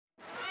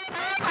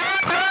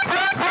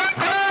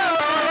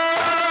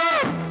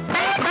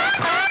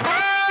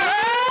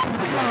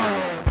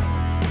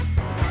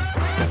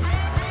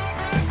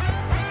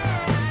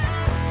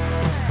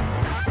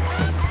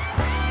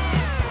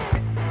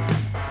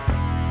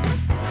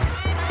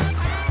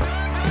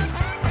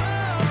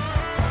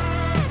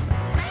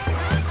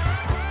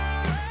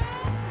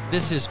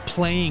This is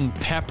Playing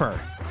Pepper,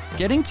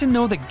 getting to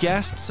know the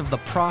guests of the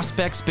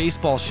Prospects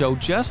Baseball Show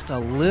just a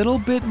little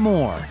bit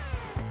more.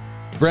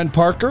 Brent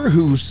Parker,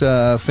 whose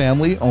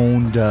family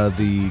owned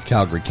the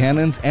Calgary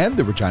Cannons and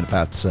the Regina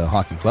Pats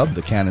Hockey Club,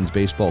 the Cannons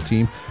baseball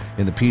team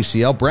in the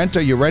PCL. Brent,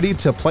 are you ready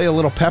to play a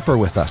little pepper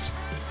with us?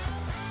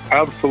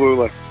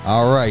 Absolutely.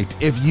 All right.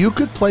 If you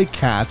could play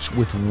catch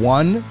with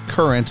one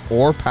current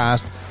or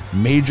past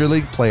Major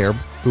League player,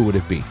 who would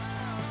it be?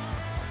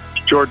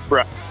 George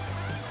Brett.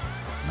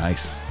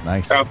 Nice.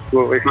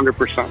 Absolutely,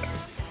 100%.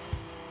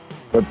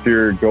 What's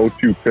your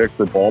go-to pick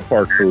for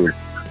ballpark food?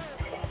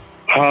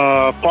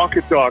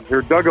 Pocket dogs,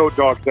 or dugout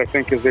dogs, I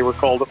think, as they were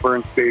called at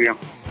Burns Stadium.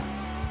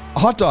 A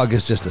hot dog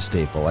is just a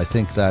staple. I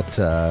think that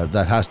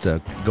that has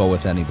to go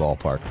with any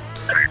ballpark.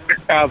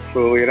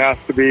 Absolutely, it has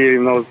to be.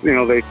 And those,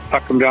 they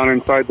tuck them down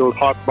inside those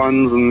hot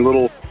buns and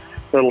little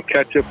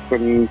ketchup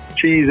and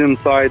cheese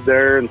inside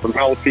there, and some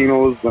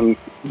jalapenos, and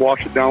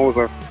wash it down with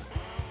a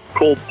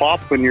cold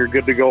pop, and you're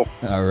good to go.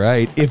 All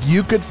right. If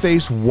you could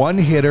face one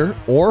hitter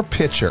or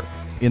pitcher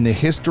in the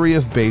history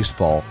of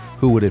baseball,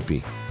 who would it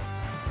be?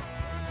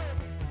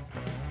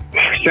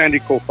 Sandy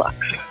Koufax.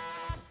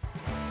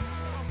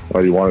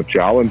 Well, you want to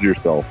challenge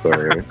yourself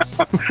there,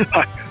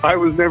 eh? I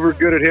was never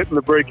good at hitting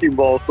the breaking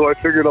ball, so I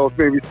figured I'll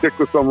maybe stick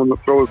with someone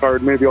that throws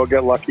hard. Maybe I'll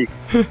get lucky.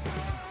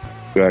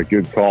 Yeah,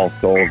 good call.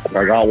 So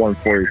I got one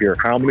for you here.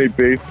 How many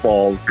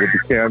baseballs would the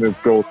Cannons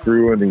go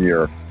through in a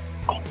year?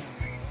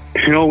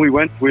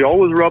 We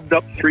always rubbed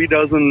up 3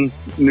 dozen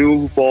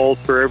new balls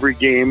for every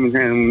game,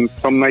 and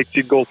some nights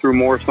you'd go through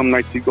more, some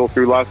nights you'd go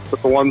through less,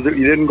 but the ones that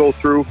you didn't go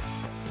through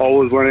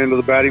always went into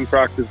the batting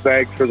practice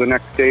bag for the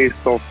next day.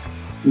 So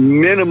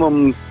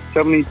minimum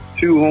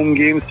 72 home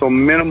games, so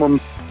minimum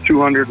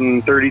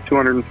 230,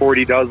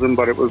 240 dozen,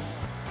 but it was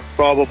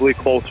probably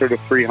closer to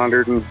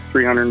 300 and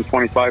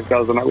 325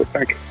 dozen, I would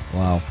think.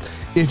 Wow.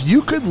 If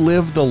you could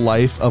live the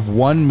life of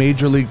one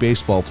Major League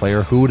Baseball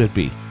player, who would it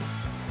be?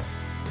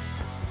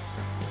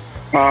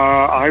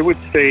 I would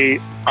say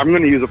I'm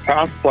going to use a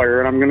past player,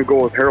 and I'm going to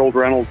go with Harold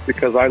Reynolds,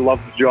 because I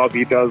love the job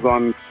he does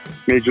on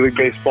Major League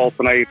Baseball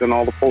Tonight and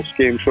all the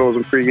post-game shows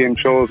and pre-game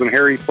shows. And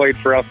Harry played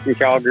for us in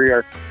Calgary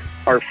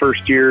our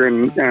first year,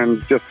 and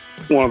just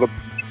one of the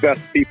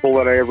best people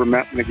that I ever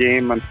met in the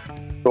game. And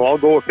so I'll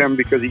go with him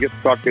because he gets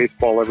to talk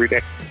baseball every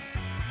day.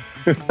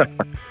 I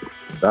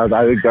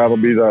think that'll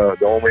be the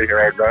only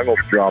Harold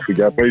Reynolds drop he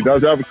gets, but he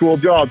does have a cool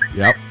job.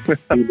 Yep.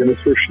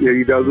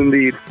 He does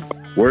indeed.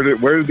 Where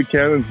did the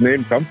Cannons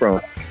name come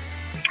from?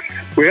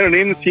 We had a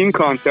name the team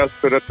contest,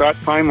 but at that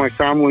time my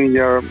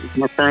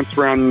parents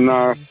ran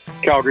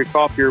Calgary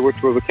Copier,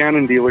 which was a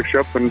Cannon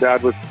dealership, and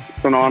Dad was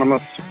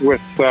synonymous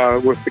with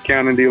the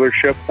Cannon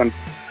dealership. And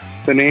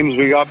the names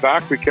we got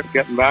back, we kept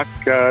getting back.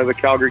 The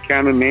Calgary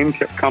Cannon name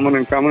kept coming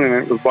and coming, and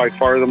it was by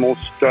far the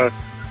most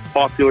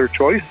popular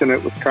choice, and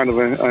it was kind of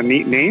a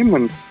neat name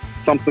and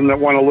something that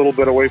went a little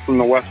bit away from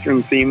the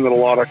Western theme that a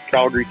lot of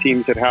Calgary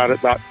teams had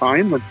at that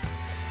time.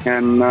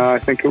 And I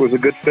think it was a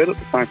good fit at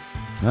the time.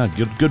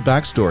 Good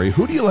backstory.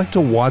 Who do you like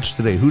to watch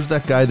today? Who's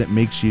that guy that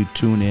makes you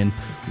tune in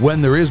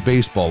when there is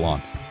baseball on?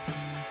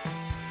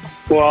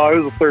 Well, I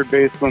was a third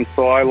baseman,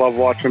 so I love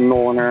watching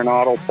Nolan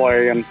Arenado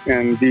play and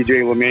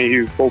DJ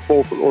LeMahieu. Both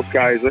of those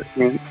guys.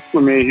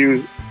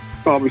 LeMahieu's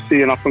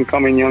obviously an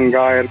up-and-coming young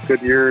guy, had a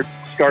good year to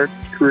start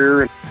his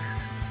career and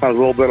has a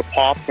little bit of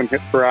pop and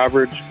hit for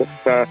average.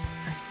 But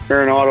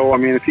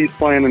Arenado, if he's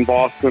playing in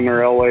Boston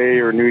or LA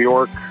or New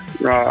York,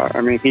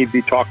 he'd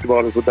be talked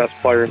about as the best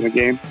player in the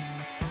game.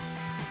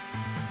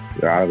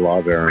 Yeah, I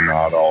love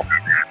Arenado.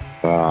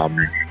 All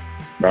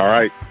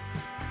right,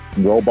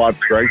 Robot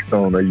Strike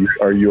Zone.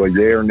 Are you a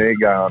yay or nay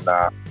guy on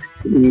that?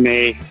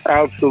 Nay,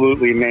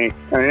 absolutely nay.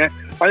 I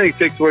think it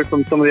takes away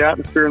from some of the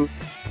atmosphere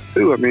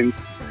too.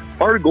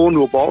 Part of going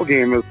to a ball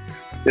game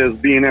is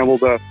being able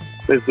to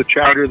is the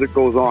chatter that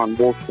goes on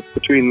both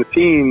between the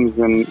teams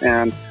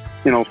and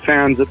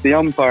fans at the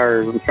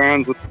umpires and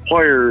fans at the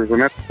players,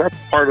 and that's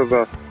part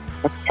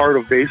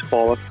of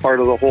baseball. That's part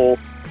of the whole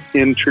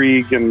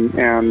intrigue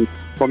and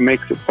what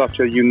makes it such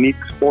a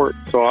unique sport.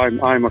 So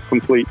I'm a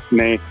complete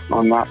nay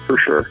on that for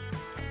sure.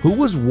 Who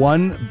was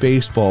one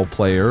baseball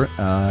player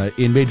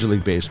in Major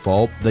League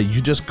Baseball that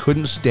you just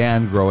couldn't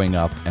stand growing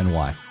up, and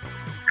why?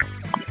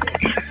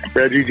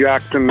 Reggie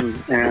Jackson,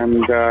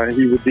 and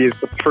he would be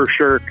for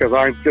sure, because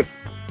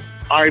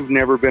I've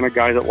never been a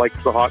guy that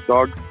likes the hot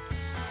dog,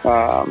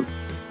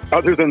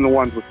 other than the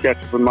ones with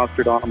ketchup and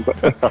mustard on them.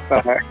 But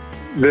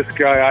this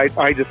guy,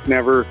 I just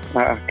never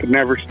could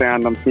never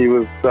stand him. He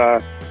was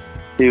a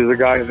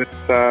guy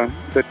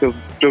that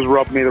just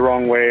rubbed me the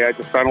wrong way. I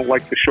don't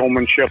like the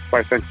showmanship.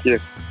 I think you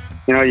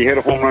hit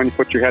a home run, you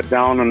put your head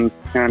down and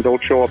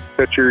don't show up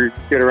the pitcher,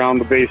 get around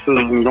the bases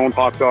and don't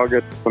hot dog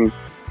it. And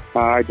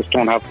I just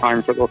don't have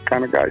time for those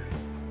kind of guys.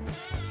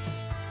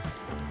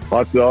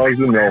 Hot dogs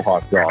and no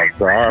hot dogs.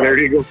 All right. There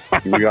you go.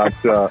 We got.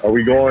 Are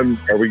we going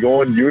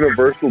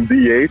universal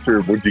DH,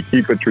 or would you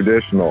keep it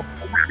traditional?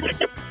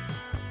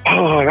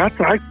 Oh,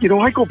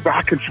 I go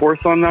back and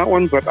forth on that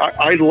one, but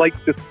I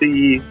like to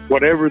see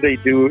whatever they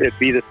do, it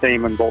be the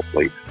same in both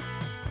leagues.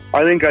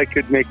 I think I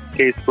could make a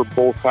case for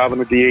both having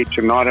a DH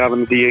and not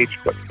having a DH,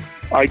 but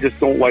I just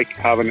don't like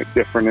having it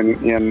different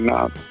in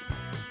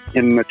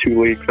the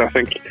two leagues. I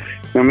think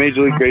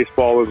Major League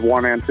Baseball is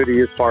one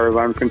entity as far as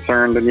I'm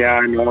concerned, and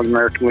I know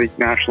American League,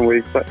 National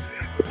League, but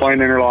they're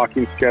playing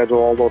interlocking schedule,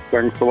 all those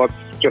things. So let's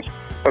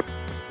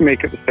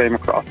make it the same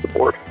across the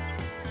board.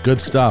 Good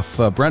stuff.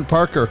 Brent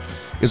Parker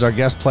is our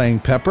guest playing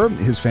Pepper.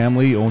 His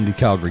family owned the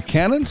Calgary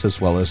Cannons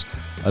as well as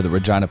the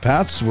Regina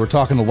Pats. We're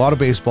talking a lot of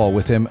baseball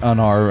with him on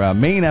our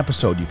main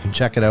episode. You can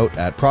check it out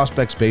at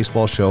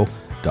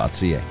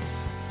prospectsbaseballshow.ca.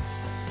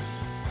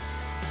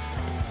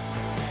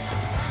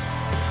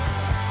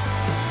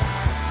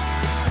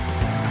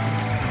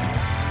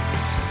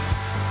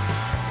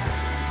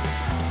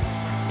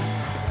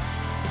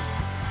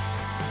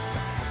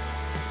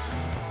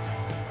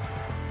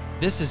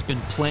 This has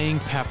been Playing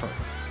Pepper,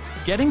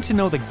 getting to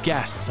know the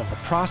guests of the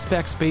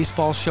Prospects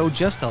Baseball Show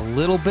just a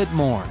little bit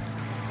more.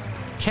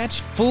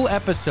 Catch full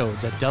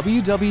episodes at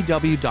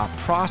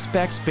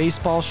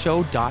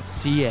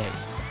www.prospectsbaseballshow.ca.